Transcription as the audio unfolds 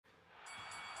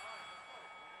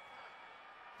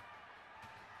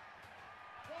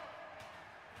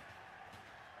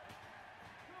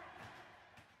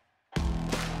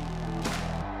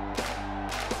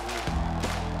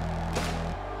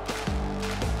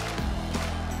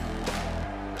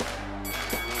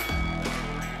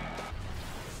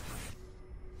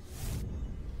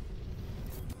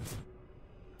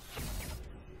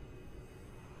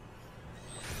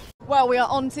Well, we are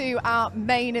on to our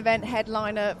main event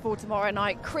headliner for tomorrow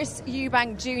night. Chris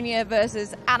Eubank Jr.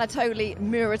 versus Anatoly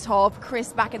Muratov.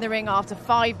 Chris back in the ring after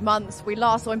 5 months. We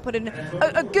last saw him put in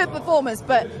a good performance,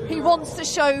 but he wants to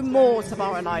show more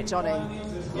tomorrow night, Johnny.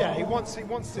 Yeah, he wants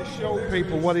to show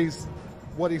people what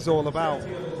he's all about.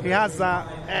 He has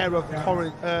that air of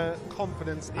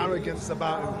confidence, arrogance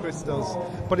about him, Chris does,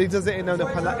 but he does it in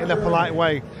a polite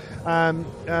way.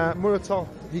 Muratov,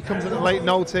 he comes in at late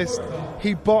notice.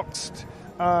 He boxed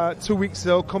 2 weeks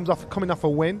ago, coming off a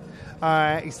win.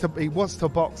 He was to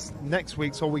box next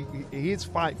week, so he is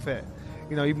fight fit.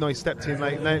 You know, even though he stepped in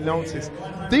late notice.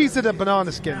 These are the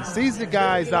banana skins. These are the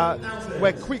guys that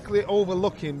we're quickly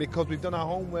overlooking because we've done our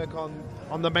homework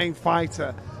on the main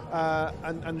fighter.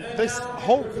 And this,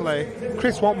 hopefully,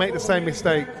 Chris won't make the same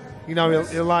mistake. You know,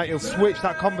 he'll switch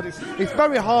that confidence. It's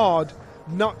very hard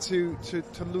not to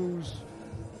lose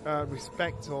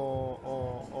respect or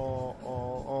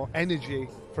energy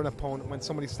for an opponent when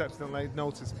somebody steps in at late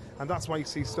notice, and that's why you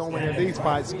see so many of these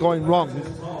fights going wrong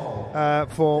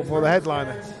for the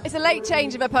headliner. It's a late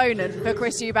change of opponent for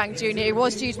Chris Eubank Jr. He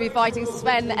was due to be fighting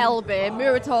Sven Elbir.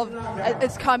 Muratov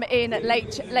has come in at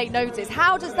late notice.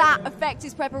 How does that affect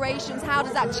his preparations? How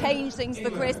does that change things for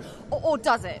Chris, or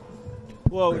does it?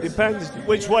 Well, it depends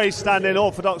which way he's standing.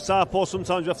 Orthodox southpaw,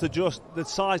 sometimes you have to adjust the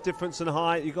size difference and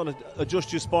height. You've got to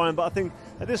adjust your spine. But I think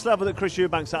at this level that Chris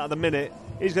Eubank's at the minute,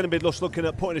 he's going to be just looking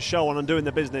at putting a show on and doing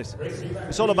the business.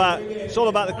 It's all about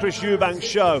the Chris Eubank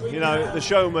show, you know, the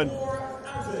showman.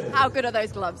 How good are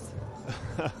those gloves?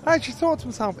 I actually thought to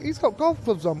myself, he's got golf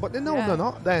gloves on, but they're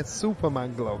not. They're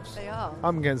Superman gloves. They are.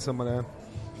 I'm getting some of them.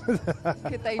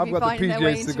 Could they I've be got finding the their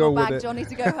way PJs into to go your bag, with it. Johnny,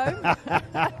 to go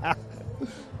home?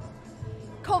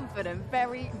 Confident,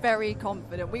 very, very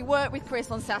confident. We worked with Chris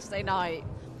on Saturday night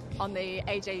on the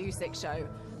AJ Usyk show,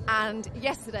 and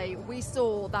yesterday we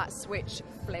saw that switch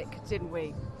flick, didn't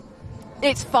we?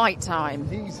 It's fight time.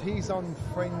 He's on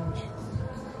fringe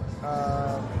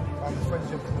of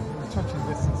touching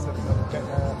distance of getting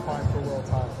a fight for a world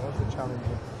title as a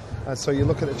challenger. So you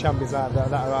look at the champions that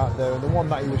are out there, and the one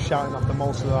that he was shouting off the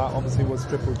most of that obviously was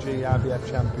Triple G, IBF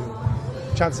champion.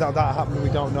 Chances of that happening, we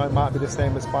don't know. It might be the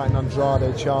same as fighting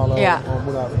Andrade, Charlo, or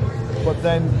whatever. But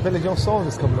then Billy Joe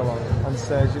Saunders comes along and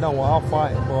says, you know what, I'll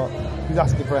fight him, but he's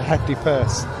asking for a hefty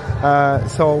purse.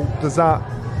 So does that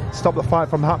stop the fight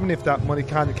from happening if that money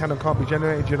can or can't be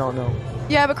generated? You don't know.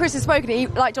 Yeah, but Chris has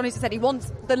spoken, like Johnny said, he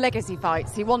wants the legacy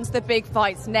fights. He wants the big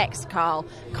fights next, Carl.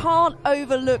 Can't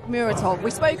overlook Muratov.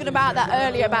 We've spoken about that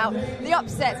earlier, about the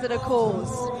upsets that are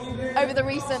caused over the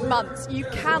recent months. You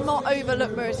cannot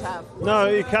overlook Muratov. No,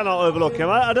 you cannot overlook him.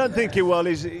 I don't think he will.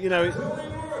 He's, you know,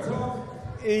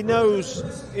 he knows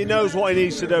what he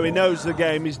needs to do. He knows the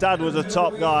game. His dad was a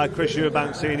top guy, Chris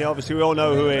Eubank Senior. Obviously, we all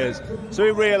know who he is. So he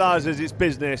realises it's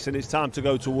business and it's time to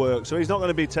go to work. So he's not going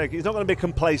to be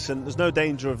complacent. There's no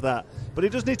danger of that. But he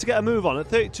does need to get a move on. At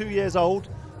 32 years old,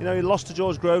 you know, he lost to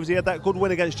George Groves. He had that good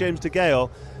win against James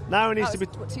DeGale. Now he needs to be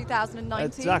 2019.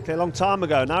 Exactly, a long time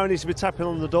ago. Now he needs to be tapping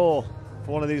on the door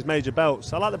for one of these major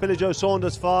belts. I like the Billy Joe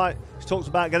Saunders fight. He talks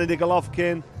about Gennady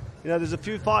Golovkin. You know, there's a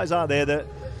few fighters out there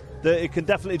that he can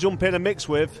definitely jump in and mix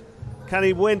with. Can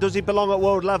he win? Does he belong at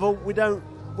world level? We don't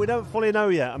fully know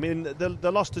yet. I mean,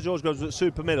 the loss to George Groves was at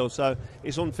super middle, so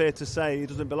it's unfair to say he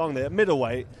doesn't belong there. At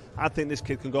middleweight, I think this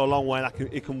kid can go a long way and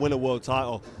he can win a world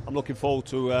title. I'm looking forward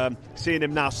to seeing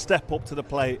him now step up to the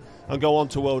plate and go on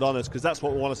to world honours, because that's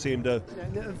what we want to see him do.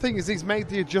 The thing is, he's made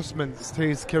the adjustments to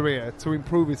his career to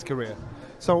improve his career.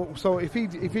 So if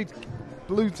he'd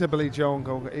lose to Billy Joe and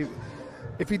go,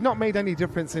 if he'd not made any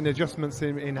difference in adjustments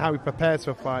in how he prepares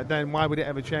for a fight, then why would it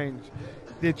ever change?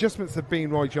 The adjustments have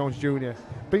been Roy Jones Jr.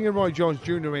 Bringing Roy Jones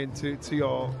Jr. into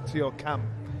your camp,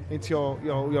 into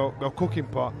your cooking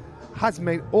pot, has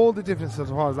made all the difference as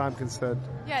far as I'm concerned.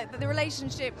 Yeah, the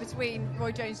relationship between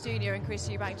Roy Jones Jr. and Chris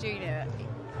Eubank Jr.,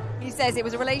 he says it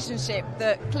was a relationship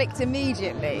that clicked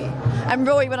immediately. And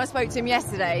Roy, when I spoke to him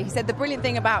yesterday, he said the brilliant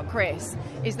thing about Chris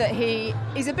is that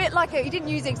he's a bit like he didn't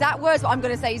use the exact words, but I'm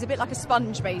going to say he's a bit like a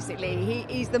sponge, basically.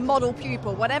 He's the model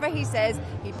pupil. Whatever he says,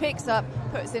 he picks up,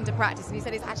 puts into practice. And he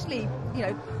said it's actually, you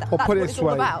know, that's what it's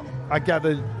all about. I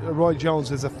gather Roy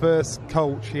Jones is the first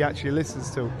coach he actually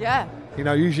listens to. Yeah. You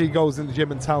know, usually he goes in the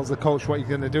gym and tells the coach what he's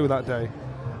going to do that day.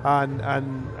 And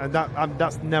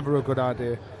that's never a good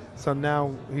idea. So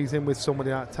now he's in with somebody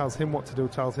that tells him what to do,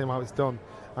 tells him how it's done.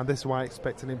 And this is why I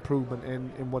expect an improvement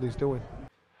in what he's doing.